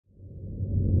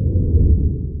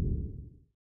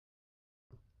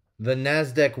The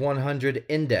Nasdaq 100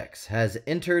 index has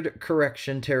entered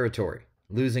correction territory,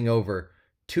 losing over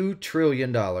 $2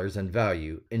 trillion in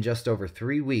value in just over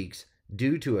 3 weeks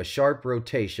due to a sharp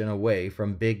rotation away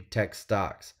from big tech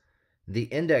stocks. The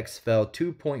index fell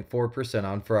 2.4%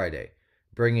 on Friday,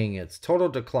 bringing its total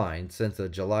decline since the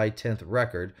July 10th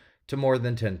record to more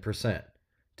than 10%.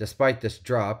 Despite this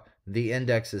drop, the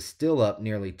index is still up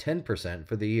nearly 10%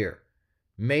 for the year.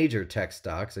 Major tech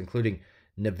stocks, including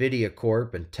Nvidia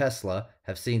Corp and Tesla,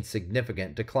 have seen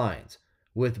significant declines,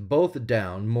 with both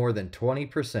down more than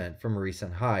 20% from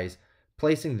recent highs,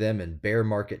 placing them in bear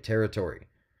market territory.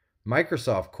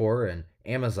 Microsoft Corp and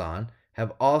Amazon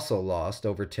have also lost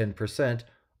over 10%,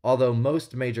 although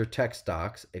most major tech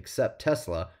stocks, except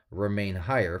Tesla, remain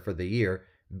higher for the year,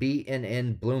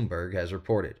 BNN Bloomberg has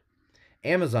reported.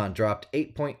 Amazon dropped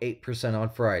 8.8% on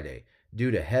Friday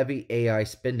due to heavy AI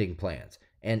spending plans,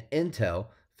 and Intel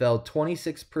fell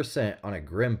 26% on a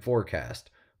grim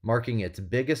forecast, marking its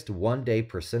biggest one-day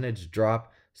percentage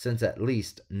drop since at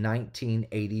least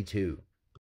 1982.